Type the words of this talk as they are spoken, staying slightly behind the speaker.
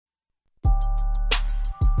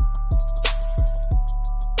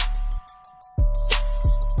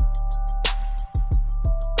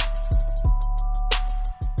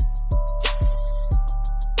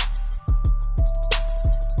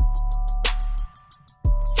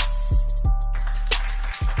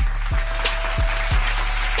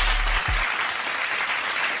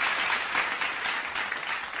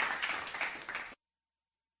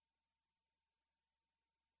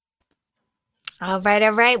All right,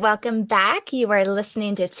 all right. Welcome back. You are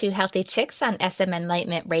listening to Two Healthy Chicks on SM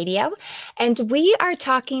Enlightenment Radio, and we are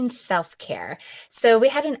talking self-care. So we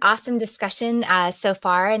had an awesome discussion so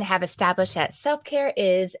far and have established that self-care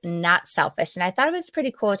is not selfish. And I thought it was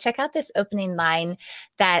pretty cool. Check out this opening line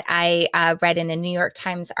that I read in a New York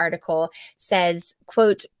Times article. Says,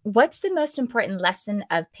 quote, "What's the most important lesson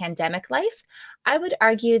of pandemic life? I would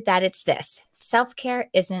argue that it's this: self-care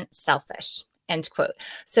isn't selfish." End quote.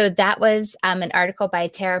 So that was an article by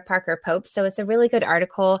Tara Parker Pope. So it's a really good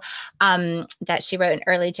article that she wrote in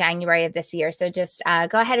early January of this year. So just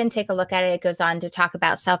go ahead and take a look at it. It goes on to talk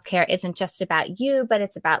about self-care isn't just about you, but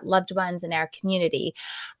it's about loved ones in our community.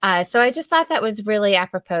 So I just thought that was really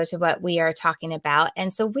apropos to what we are talking about.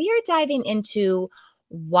 And so we are diving into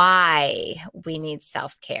why we need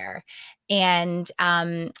self-care. And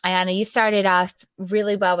Ayana, you started off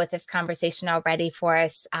really well with this conversation already for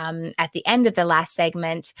us at the end of the last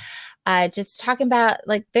segment, just talking about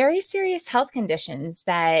like very serious health conditions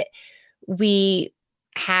that we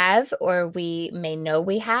have, or we may know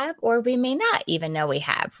we have, or we may not even know we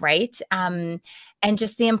have, right? And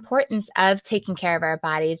just the importance of taking care of our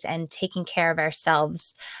bodies and taking care of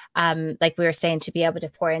ourselves, like we were saying, to be able to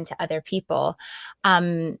pour into other people.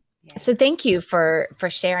 So thank you for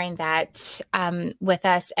sharing that with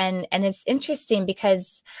us. And it's interesting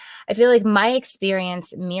because I feel like my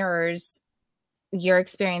experience mirrors your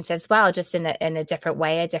experience as well, just in a different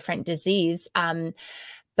way, a different disease.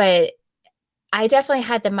 But I definitely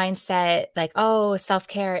had the mindset like, oh,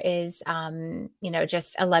 self-care is,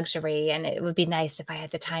 just a luxury, and it would be nice if I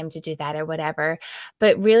had the time to do that or whatever.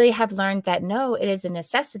 But really have learned that no, it is a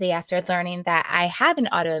necessity after learning that I have an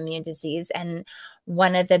autoimmune disease. And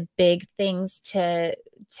one of the big things to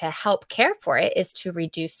help care for it is to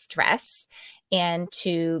reduce stress and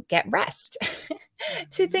to get rest.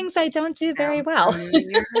 Two things I don't do very Sounds well.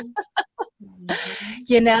 familiar.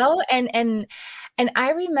 you know and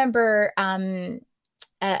I remember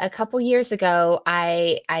a couple years ago,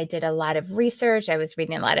 I did a lot of research. I was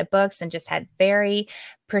reading a lot of books and just had very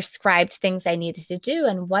prescribed things I needed to do,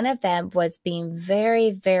 and one of them was being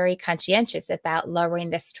very, very conscientious about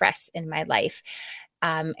lowering the stress in my life,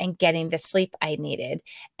 and getting the sleep I needed.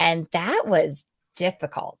 And that was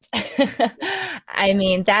difficult. I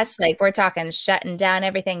mean, that's like, we're talking shutting down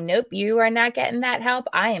everything. Nope, you are not getting that help.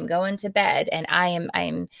 I am going to bed, and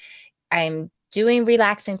I'm doing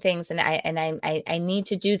relaxing things, and I need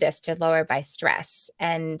to do this to lower my stress.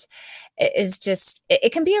 And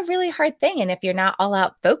it can be a really hard thing. And if you're not all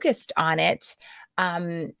out focused on it,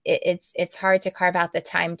 it's hard to carve out the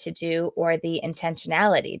time to do, or the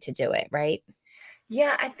intentionality to do it, right?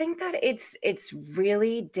 Yeah, I think that it's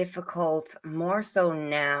really difficult, more so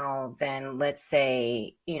now than, let's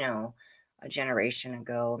say, a generation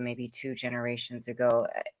ago, maybe two generations ago.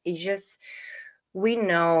 It just We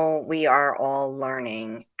know, we are all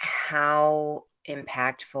learning how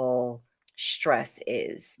impactful stress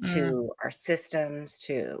is Mm, to our systems,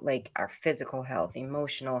 to like our physical health,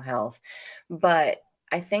 emotional health. But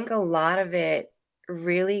I think a lot of it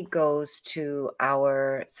really goes to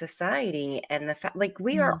our society and the fact, like,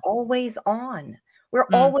 we are mm, always on. We're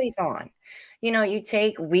mm. always on.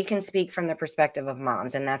 We can speak from the perspective of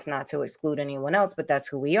moms, and that's not to exclude anyone else, but that's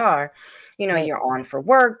who we are. Right. You're on for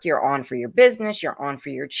work, you're on for your business, you're on for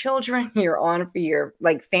your children, you're on for your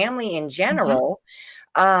like family in Mhm. general.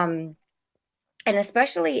 Um, and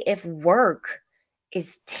especially if work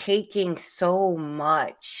is taking so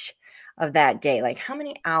much of that day, like how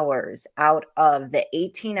many hours out of the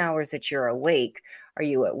 18 hours that you're awake are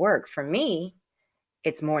you at work? For me,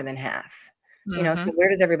 it's more than half. So Mhm. where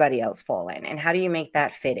does everybody else fall in? And how do you make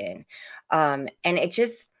that fit in? And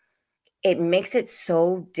it makes it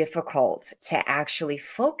so difficult to actually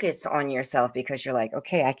focus on yourself, because you're like,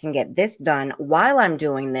 okay, I can get this done while I'm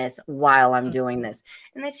doing this, while I'm doing this.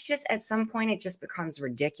 And that's just, at some point, it just becomes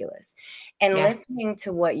ridiculous. And Yeah. listening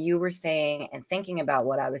to what you were saying and thinking about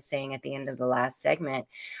what I was saying at the end of the last segment,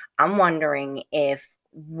 I'm wondering if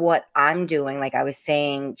what I'm doing, like I was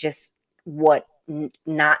saying, just what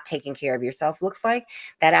not taking care of yourself looks like,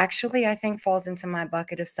 that actually I think falls into my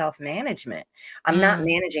bucket of self management. I'm not Mm.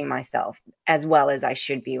 managing myself as well as I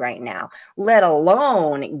should be right now, let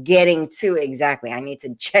alone getting to, exactly, I need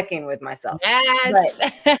to check in with myself. But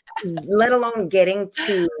Yes. let alone getting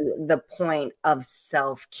to the point of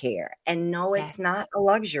self-care. And no, Yeah. it's not a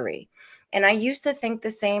luxury. And I used to think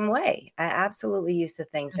the same way. I absolutely used to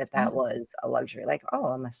think that that Mhm. was a luxury. Like, oh,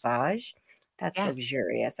 a massage, that's Yeah.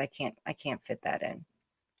 luxurious. I can't fit that in.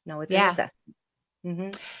 No, it's a Yeah. necessity.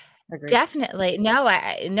 Hmm. Agreed. Definitely. No,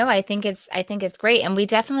 I think it's great. And we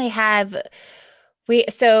definitely have we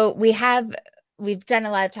have we've done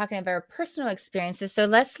a lot of talking about our personal experiences. So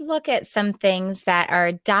let's look at some things that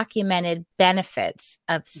are documented benefits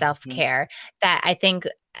of Mhm. self-care that I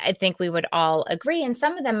think we would all agree, and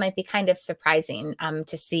some of them might be kind of surprising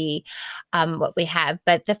to see what we have.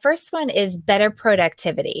 But the first one is better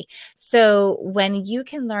productivity. So when you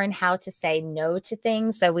can learn how to say no to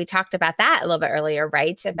things, so we talked about that a little bit earlier,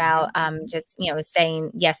 right? About Mhm. Mhm. just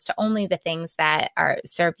saying yes to only the things that are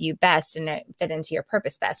serve you best and fit into your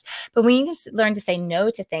purpose best. But when you can learn to say no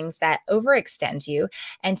to things that overextend you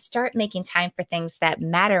and start making time for things that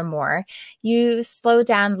matter more, you slow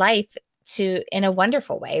down life to in a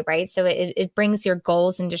wonderful way, right? So it brings your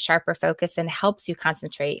goals into sharper focus and helps you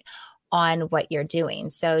concentrate on what you're doing.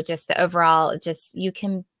 So just the overall, just you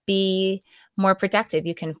can be more productive,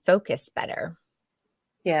 you can focus better.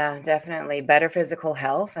 Yeah, definitely. Better physical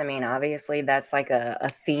health. I mean, obviously, that's like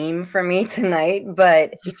a theme for me tonight,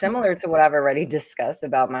 but similar to what I've already discussed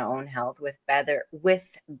about my own health, with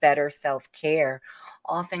better self-care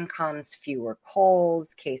often comes fewer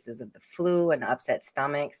colds, cases of the flu, and upset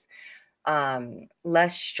stomachs,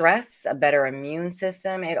 less stress, a better immune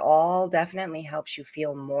system. It all definitely helps you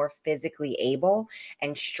feel more physically able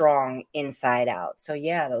and strong inside out. So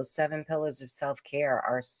yeah, those seven pillars of self-care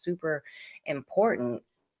are super important.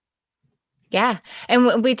 Yeah.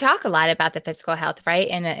 And we talk a lot about the physical health, right?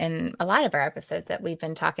 In a lot of our episodes that we've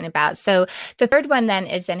been talking about. So the third one then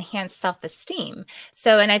is enhanced self-esteem.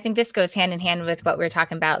 So, and I think this goes hand in hand with what we are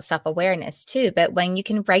talking about self-awareness too. But when you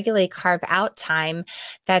can regularly carve out time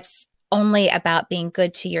that's only about being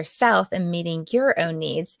good to yourself and meeting your own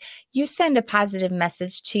needs, you send a positive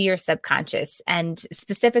message to your subconscious. And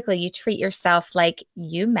specifically, you treat yourself like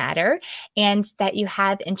you matter and that you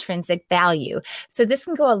have intrinsic value. So this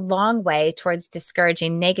can go a long way towards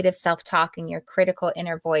discouraging negative self-talk and your critical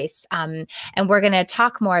inner voice. And we're going to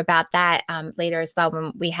talk more about that later as well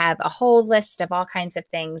when we have a whole list of all kinds of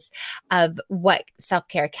things of what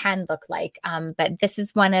self-care can look like. But this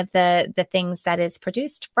is one of the things that is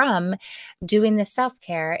produced from doing the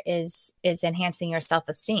self-care is enhancing your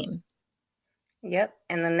self-esteem. Yep.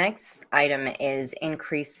 And the next item is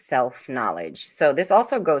increased self knowledge. So, this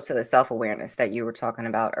also goes to the self awareness that you were talking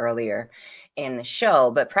about earlier in the show.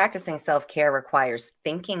 But practicing self care requires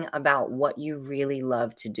thinking about what you really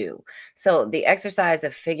love to do. So, the exercise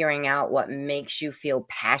of figuring out what makes you feel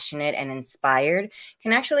passionate and inspired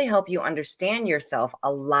can actually help you understand yourself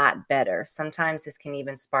a lot better. Sometimes this can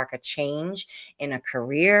even spark a change in a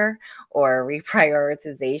career or a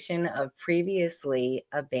reprioritization of previously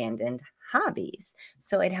abandoned hobbies.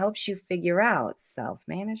 So it helps you figure out self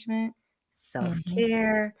management, self Mhm.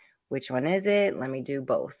 care. Which one is it? Let me do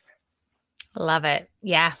both. Love it.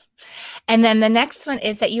 Yeah. And then the next one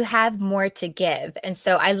is that you have more to give. And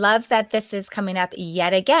so I love that this is coming up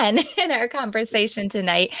yet again in our conversation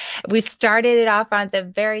tonight. We started it off on the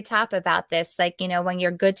very top about this. Like, when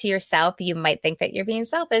you're good to yourself, you might think that you're being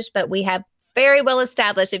selfish, but we have very well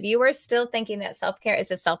established. If you are still thinking that self care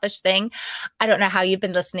is a selfish thing, I don't know how you've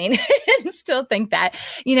been listening and still think that,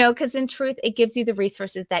 because in truth, it gives you the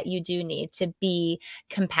resources that you do need to be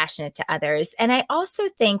compassionate to others. And I also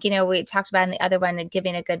think, we talked about in the other one,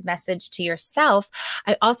 giving a good message to yourself.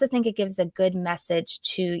 I also think it gives a good message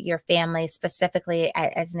to your family, specifically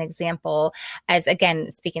as an example, as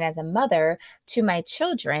again, speaking as a mother to my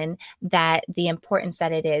children, that the importance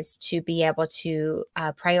that it is to be able to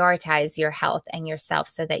prioritize your health and yourself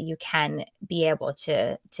so that you can be able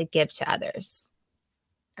to give to others.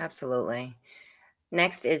 Absolutely.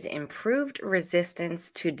 Next is improved resistance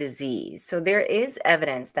to disease. So, there is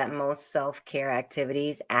evidence that most self care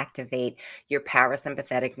activities activate your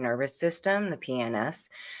parasympathetic nervous system, the PNS.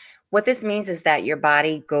 What this means is that your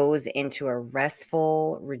body goes into a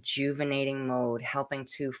restful, rejuvenating mode, helping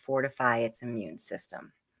to fortify its immune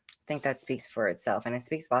system. I think that speaks for itself and it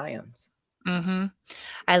speaks volumes. Hmm.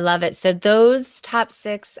 I love it. So those top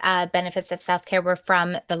six benefits of self-care were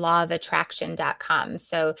from the lawofattraction.com.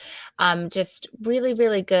 So just really,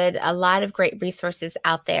 really good. A lot of great resources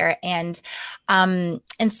out there. And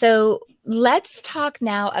so let's talk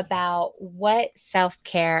now about what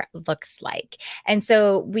self-care looks like. And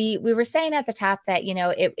so we were saying at the top that,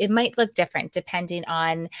 it might look different depending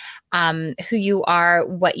on who you are,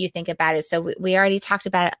 what you think about it. So we already talked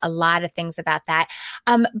about a lot of things about that.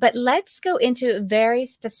 But let's go into very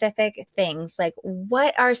specific things like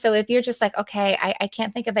so if you're just like, okay, I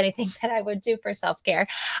can't think of anything that I would do for self-care,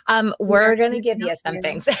 Yeah, we're going to we give can you help some you.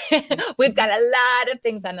 things. We've got a lot of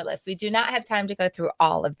things on the list. We do not have time to go through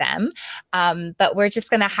all of them, but we're just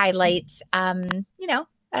going to highlight,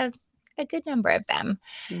 a, a good number of them.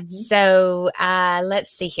 Mhm. So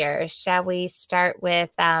let's see here. Shall we start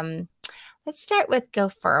with Let's start with go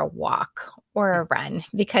for a walk or a run,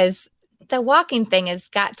 because the walking thing has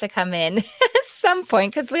got to come in at some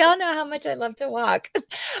point, because we all know how much I love to walk.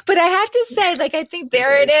 But I have to say, like, I think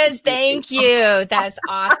there it is. Thank you. That's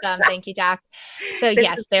awesome. Thank you, Doc. So This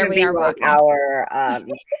yes, is there going to we be are like walking. our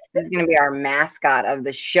this is going to be our mascot of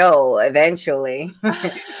the show eventually.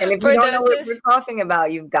 And if you For don't know those what we're talking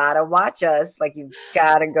about, you've got to watch us. Like, you've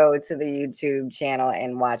got to go to the YouTube channel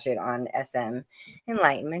and watch it on SM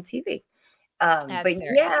Enlightenment TV. But that's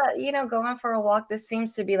right. yeah, going for a walk, this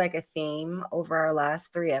seems to be like a theme over our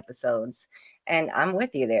last 3 episodes. And I'm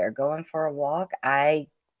with you there. Going for a walk.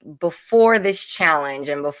 Before this challenge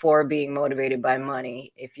and before being motivated by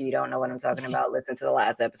money, if you don't know what I'm talking about, listen to the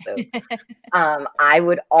last episode. I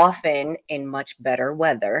would often, in much better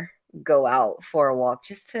weather, go out for a walk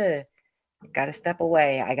just to gotta step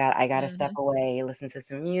away. I gotta step away, listen to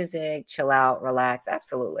some music, chill out, relax.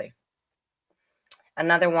 Absolutely.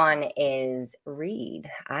 Another one is read.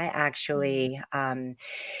 I actually, I'm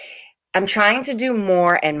trying to do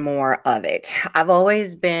more and more of it. I've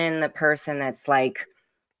always been the person that's like,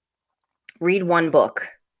 read one book,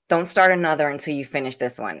 don't start another until you finish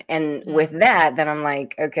this one. And with that, then I'm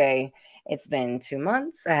like, okay, it's been 2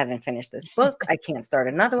 months. I haven't finished this book. I can't start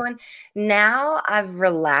another one. Now I've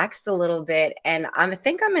relaxed a little bit, and I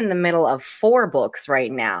think I'm in the middle of 4 books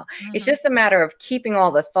right now. It's just a matter of keeping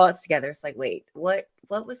all the thoughts together. It's like, wait,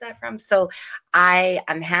 what was that from? So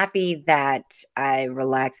I'm happy that I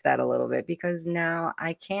relaxed that a little bit, because now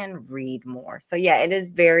I can read more. So yeah, it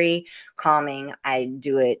is very calming. I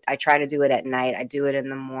try to do it at night. I do it in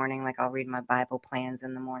the morning. Like, I'll read my Bible plans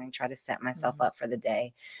in the morning, try to set myself up for the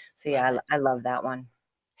day. So yeah, I love that one.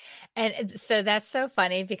 And so that's so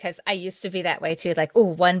funny, because I used to be that way too. Like, oh,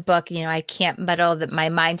 one book, I can't muddle my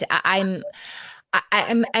mind. I'm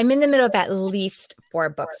in the middle of at least 4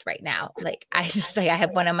 books right now. Like, I just like, I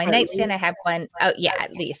have one on my nightstand. I have one. Oh yeah,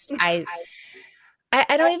 at least. I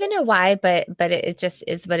don't even know why, but it just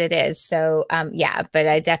is what it is. So yeah, but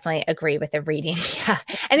I definitely agree with the reading. Yeah.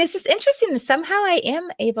 And it's just interesting that somehow I am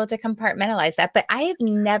able to compartmentalize that, but I have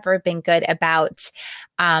never been good about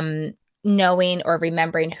knowing or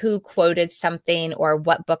remembering who quoted something or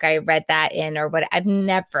what book I read that in, or what. I've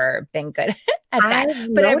never been good at that.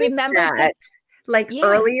 But I remember that. Like, yeah.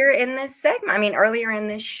 earlier in this segment, earlier in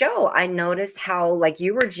this show, I noticed how, like,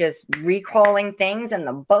 you were just recalling things and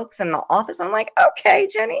the books and the authors. I'm like, okay,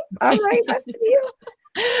 Jenny, all right, let's see you.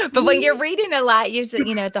 But when you're reading a lot,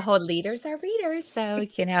 usually, the whole leaders are readers. So,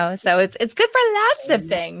 so it's good for lots of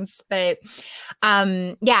things. But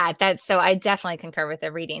yeah, so I definitely concur with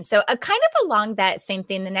the reading. So kind of along that same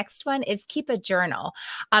theme, the next one is keep a journal.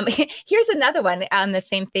 Here's another one on the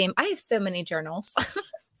same theme. I have so many journals.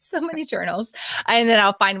 So many journals, and then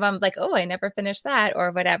I'll find one like, oh, I never finished that,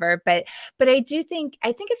 or whatever. But I think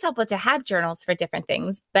it's helpful to have journals for different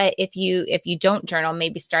things. But if you don't journal,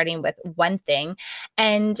 maybe starting with one thing.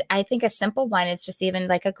 And I think a simple one is just even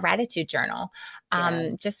like a gratitude journal.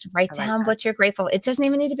 Just write down what you're grateful. It doesn't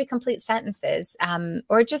even need to be complete sentences,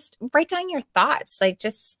 or just write down your thoughts, like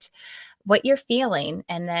just what you're feeling.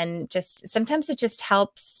 And then just sometimes it just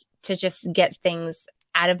helps to just get things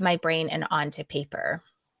out of my brain and onto paper.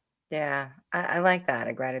 Yeah, I like that,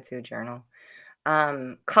 a gratitude journal.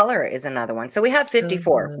 Color is another one. So we have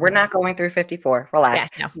 54. We're not going through 54. Relax.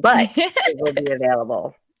 Yeah, no. But it will be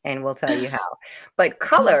available, and we'll tell you how. But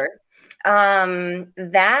color,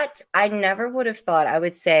 that I never would have thought. I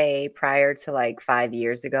would say prior to like 5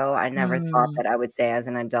 years ago, I never thought that I would say as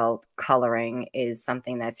an adult, coloring is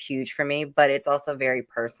something that's huge for me, but it's also very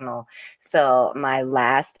personal. So my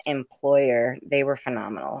last employer, they were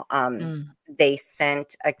phenomenal. They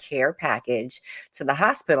sent a care package to the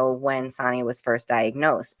hospital when Sonny was first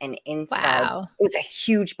diagnosed. And inside, it was a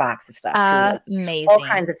huge box of stuff too. Amazing. All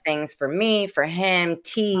kinds of things for me, for him,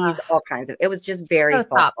 teas, all kinds of, it was just very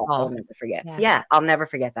thoughtful. I'll never forget. Yeah, I'll never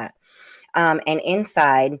forget that. And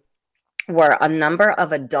inside were a number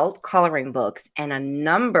of adult coloring books and a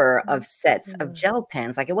number of sets of gel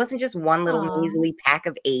pens. Like, it wasn't just one little measly pack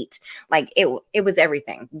of 8. Like, it was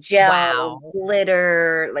everything. Gel,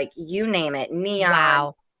 glitter, like, you name it,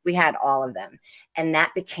 neon. We had all of them. And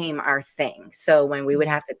that became our thing. So when we would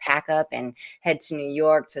have to pack up and head to New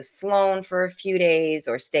York to Sloan for a few days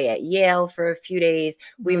or stay at Yale for a few days,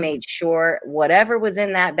 we made sure whatever was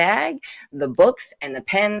in that bag, the books and the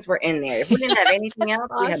pens were in there. If we didn't have anything else,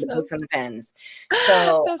 we had the books and the pens.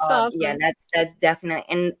 So yeah, that's definitely.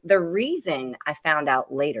 And the reason I found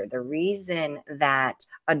out later, the reason that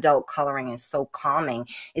adult coloring is so calming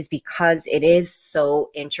is because it is so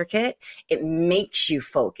intricate. It makes you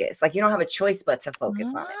focus. focus. Like you don't have a choice but to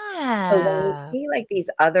focus on it. So when you Ah. see like these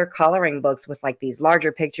other coloring books with like these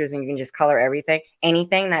larger pictures and you can just color everything,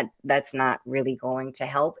 anything that's not really going to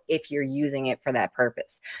help if you're using it for that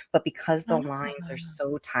purpose. But because the lines are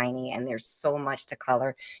so tiny and there's so much to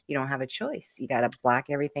color, you don't have a choice. You got to black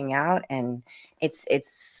everything out, and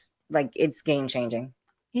it's like it's game changing.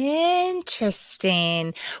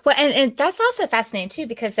 Interesting. Well, and that's also fascinating too,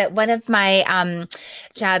 because at one of my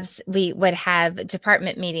jobs, we would have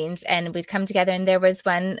department meetings and we'd come together, and there was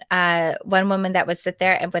one woman that would sit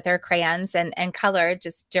there and with her crayons and color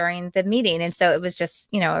just during the meeting. And so it was just,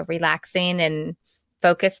 a relaxing and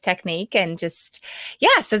focused technique, and just,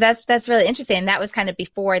 yeah, so that's really interesting. And that was kind of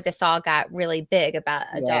before this all got really big about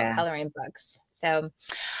adult coloring books. So,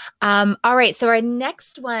 all right. So our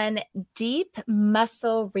next one, deep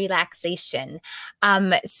muscle relaxation.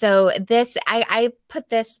 So this, I put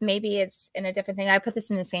this, maybe it's in a different thing. I put this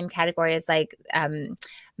in the same category as like,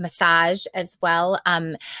 massage as well.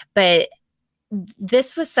 But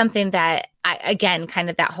this was something that again, kind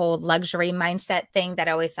of that whole luxury mindset thing that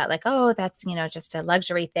I always thought like, oh, that's, just a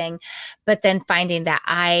luxury thing. But then finding that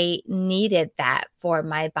I needed that for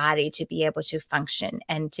my body to be able to function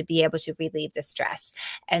and to be able to relieve the stress.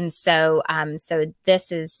 And so, so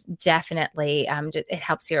this is definitely, it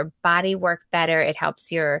helps your body work better. It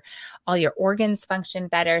helps all your organs function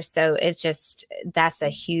better. So that's a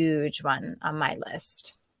huge one on my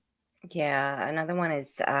list. Yeah, another one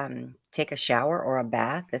is take a shower or a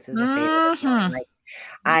bath. This is a favorite of mine. Like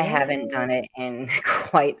I haven't done it in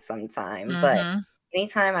quite some time, but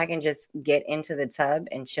anytime I can just get into the tub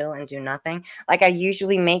and chill and do nothing, like I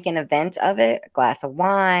usually make an event of it, a glass of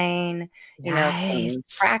wine, some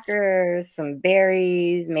crackers, some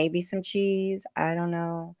berries, maybe some cheese. I don't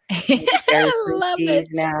know. I love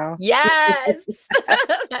cheese it. now. Yes.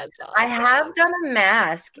 That's awesome. I have done a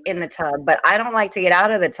mask in the tub, but I don't like to get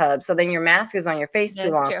out of the tub. So then your mask is on your face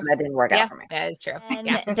too long. So that didn't work out for me. That is true.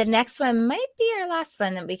 And the next one might be our last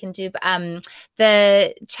one that we can do.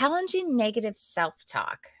 The challenging negative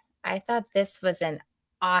self-talk. I thought this was an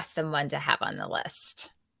awesome one to have on the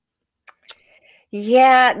list.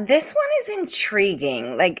 Yeah, this one is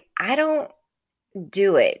intriguing. Like I don't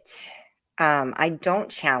do it. I don't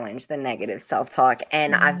challenge the negative self-talk.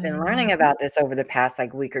 And I've been learning about this over the past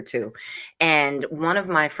like week or two. And one of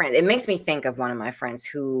my friends, it makes me think of one of my friends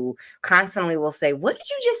who constantly will say, "What did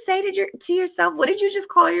you just say to yourself? What did you just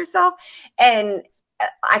call yourself?" And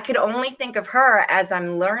I could only think of her as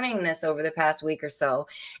I'm learning this over the past week or so.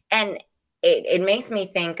 And it makes me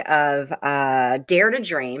think of Dare to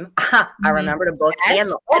Dream. I remember the book and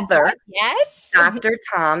the author. Yes. Dr.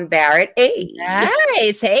 Tom Barrett. Hey.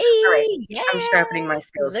 Nice. Hey. Right. Yeah. I'm sharpening my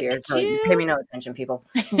skills here. So you pay me no attention, people.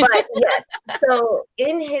 But yes. So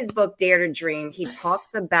in his book, Dare to Dream, he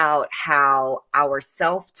talks about how our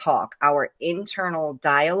self-talk, our internal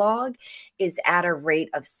dialogue is at a rate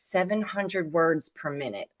of 700 words per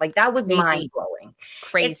minute. Like that was mind-blowing.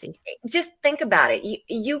 Crazy. Just think about it.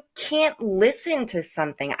 You can't listen to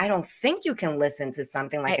something. I don't think you can listen to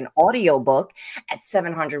something like an audio book at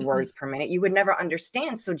 700 words per minute. You would never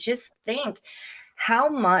understand. So just think, how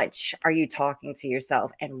much are you talking to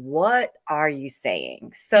yourself and what are you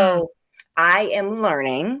saying? So I am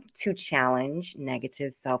learning to challenge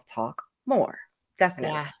negative self-talk more.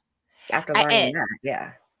 Definitely. Yeah. After learning that.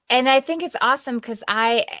 Yeah. And I think it's awesome because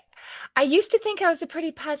I used to think I was a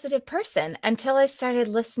pretty positive person until I started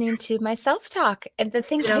listening to my self-talk and the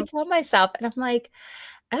things I told myself. And I'm like,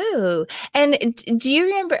 oh, and do you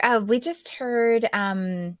remember, we just heard,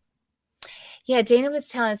 Dana was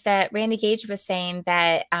telling us that Randy Gage was saying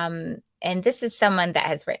that, and this is someone that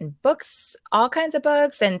has written books, all kinds of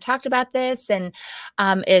books, and talked about this, and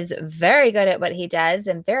is very good at what he does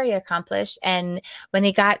and very accomplished. And when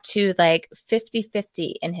he got to like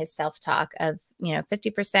 50-50 in his self-talk of,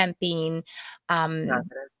 50% being,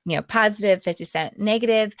 positive, 50%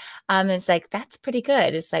 negative, it's like, that's pretty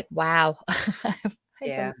good. It's like, wow.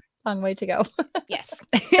 Yeah. Long way to go. Yes.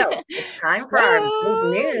 So it's time for our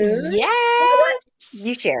big news. Yes.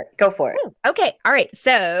 You share it. Go for it. Ooh, okay. All right.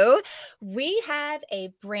 So we have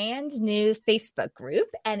a brand new Facebook group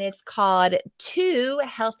and it's called Two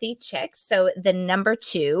Healthy Chicks. So the number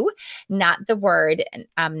 2, not the word,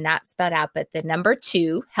 not spelled out, but the number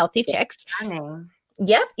 2 Healthy Chicks.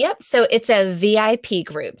 Yep. So it's a VIP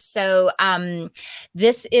group. So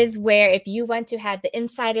this is where if you want to have the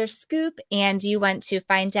insider scoop and you want to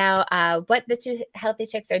find out what the Two Healthy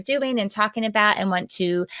Chicks are doing and talking about and want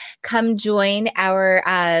to come join our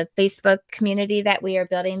Facebook community that we are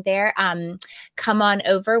building there, come on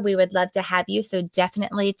over. We would love to have you. So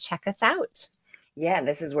definitely check us out. Yeah,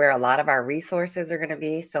 this is where a lot of our resources are going to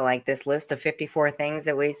be. So, like this list of 54 things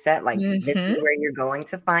that we set, like this is Mm-hmm. where you're going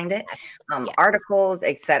to find it, Yes. Yes. articles,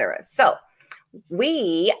 etc. So,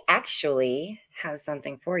 we actually have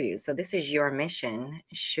something for you. So, this is your mission,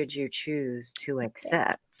 should you choose to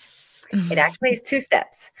accept. It actually is 2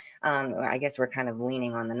 steps. I guess we're kind of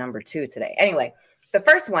leaning on the number 2 today. Anyway, the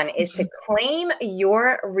first one is to claim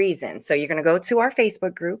your reason. So, you're going to go to our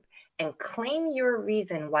Facebook group and claim your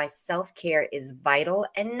reason why self-care is vital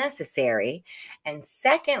and necessary. And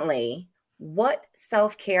secondly, what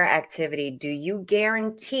self-care activity do you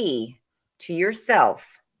guarantee to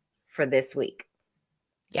yourself for this week?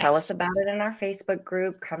 Tell us Yes. about it in our Facebook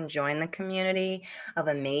group. Come join the community of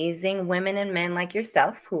amazing women and men like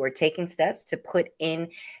yourself who are taking steps to put in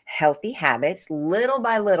healthy habits little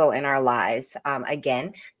by little in our lives.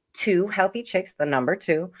 Again, 2 Healthy Chicks, the number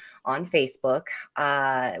 2 on Facebook.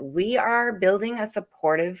 We are building a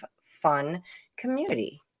supportive, fun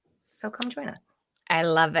community. So come join us. I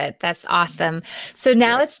love it. That's awesome. So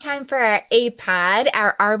now Yeah. it's time for our APOD,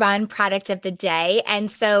 our Arbonne product of the day. And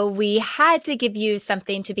so we had to give you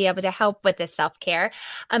something to be able to help with the self-care.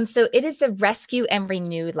 So it is the Rescue and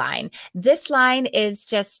Renew line. This line is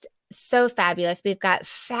just so fabulous. We've got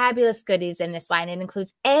fabulous goodies in this line. It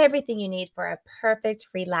includes everything you need for a perfect,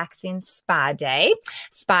 relaxing spa day.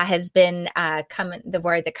 Spa has been the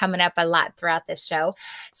word that coming up a lot throughout this show.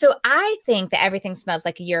 So I think that everything smells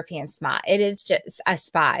like a European spa. It is just a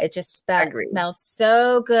spa. It just Agreed. smells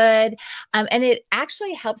so good. And it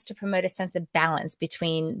actually helps to promote a sense of balance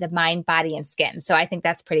between the mind, body, and skin. So I think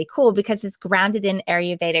that's pretty cool because it's grounded in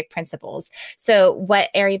Ayurvedic principles. So what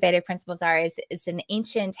Ayurvedic principles are is it's an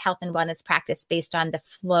ancient health and wellness practice based on the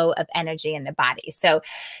flow of energy in the body. So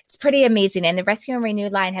it's pretty amazing. And the Rescue and Renew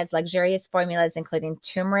line has luxurious formulas, including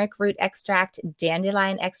turmeric root extract,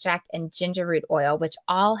 dandelion extract, and ginger root oil, which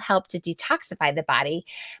all help to detoxify the body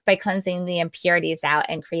by cleansing the impurities out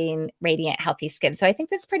and creating radiant, healthy skin. So I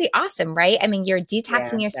think that's pretty awesome, right? I mean, you're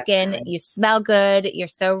detoxing Yeah, your skin, definitely. you smell good, you're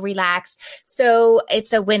so relaxed. So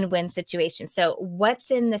it's a win-win situation. So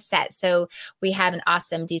what's in the set? So we have an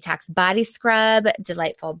awesome detox body scrub,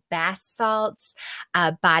 delightful bath salts,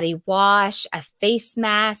 a body wash, a face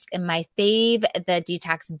mask, and my fave, the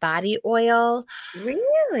detox body oil.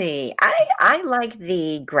 Really? I like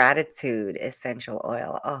the gratitude essential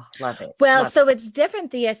oil. Oh, love it. Well, Love so it's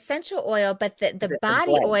different, the essential oil, but the, it. the Is it the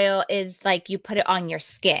body blend? oil is like you put it on your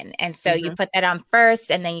skin. And so you Mhm. put that on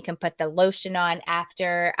first, and then you can put the lotion on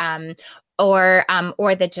after, or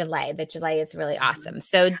the gelée. The gelée is really Mhm. awesome.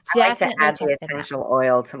 So I like to definitely add check the them out. essential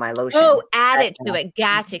oil to my Oh, lotion. add That's it to enough. it. Mhm.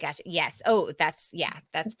 Gotcha, gotcha. Yes. Oh, that's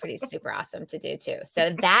pretty super awesome to do too.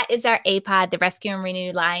 So that is our APOD, the Rescue and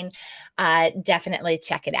Renew line. Definitely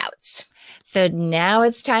check it out. So now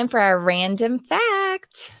it's time for our random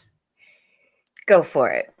fact. Go for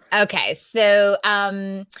it. Okay, so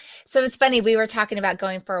it's funny. We were talking about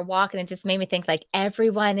going for a walk, and it just made me think like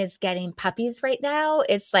everyone is getting puppies right now.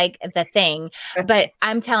 It's like the thing. But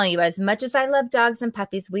I'm telling you, as much as I love dogs and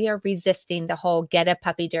puppies, we are resisting the whole get a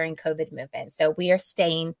puppy during COVID movement. So we are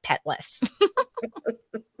staying petless.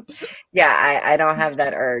 Yeah, I don't have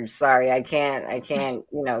that urge. Sorry, I can't,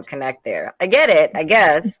 connect there. I get it, I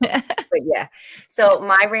guess. But yeah. Yeah. So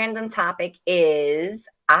my random topic is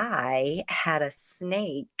I had a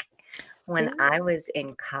snake when Ooh. I was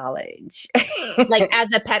in college. Like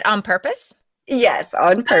as a pet on purpose? Yes,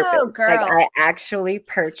 on Oh, purpose. Like, girl. I actually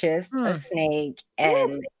purchased a Hmm. snake, Ooh.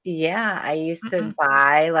 and yeah, I used to Mm-mm.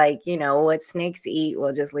 buy, like, what snakes eat,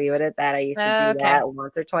 we'll just leave it at that. I used to do Okay. that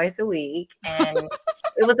once or twice a week, and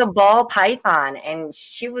it was a ball python, and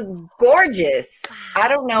she was gorgeous. I Wow.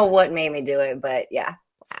 don't know what made me do it, but yeah,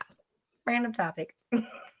 Wow. random topic.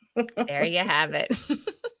 There you have it.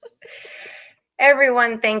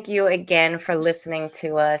 Everyone, thank you again for listening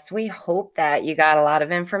to us. We hope that you got a lot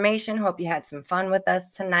of information. Hope you had some fun with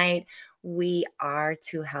us tonight. We are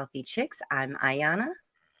Two Healthy Chicks. I'm Ayana.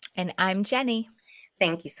 And I'm Jenny.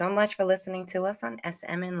 Thank you so much for listening to us on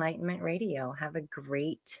SM Enlightenment Radio. Have a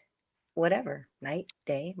great whatever night,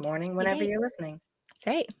 day, morning, whenever Yay. you're listening.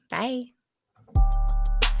 Great. Bye.